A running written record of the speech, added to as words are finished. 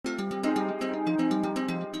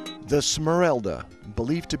The Smeralda,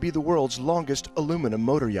 believed to be the world's longest aluminum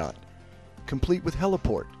motor yacht, complete with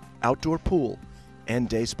heliport, outdoor pool, and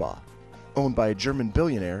day spa. Owned by a German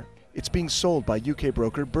billionaire, it's being sold by UK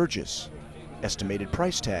broker Burgess. Estimated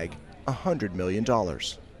price tag, $100 million.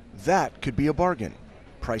 That could be a bargain.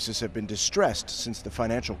 Prices have been distressed since the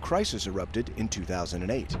financial crisis erupted in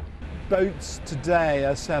 2008. Boats today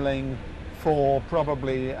are selling for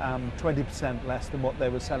probably 20% less than what they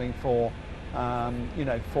were selling for 4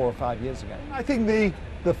 or 5 years ago. I think the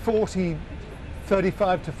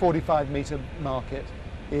 35 to 45 metre market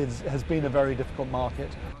has been a very difficult market.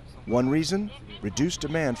 One reason? Reduced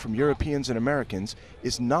demand from Europeans and Americans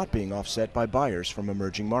is not being offset by buyers from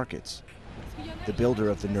emerging markets. The builder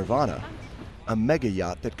of the Nirvana, a mega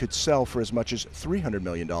yacht that could sell for as much as $300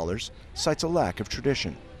 million, cites a lack of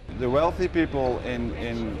tradition. The wealthy people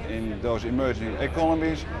in those emerging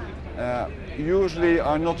economies usually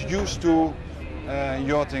are not used to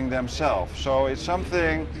yachting themselves. So it's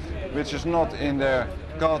something which is not in their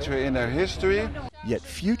culture, in their history. Yet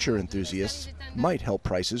future enthusiasts might help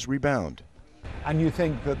prices rebound. And you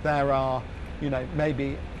think that there are,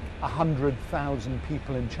 maybe 100,000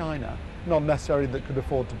 people in China, not necessarily that could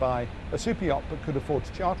afford to buy a super yacht, but could afford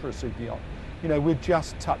to charter a super yacht. We're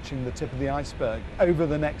just touching the tip of the iceberg. Over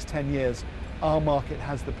the next 10 years, our market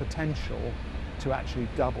has the potential to actually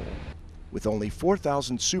double. With only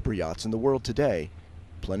 4,000 super yachts in the world today,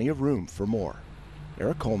 plenty of room for more.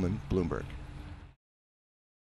 Eric Coleman, Bloomberg.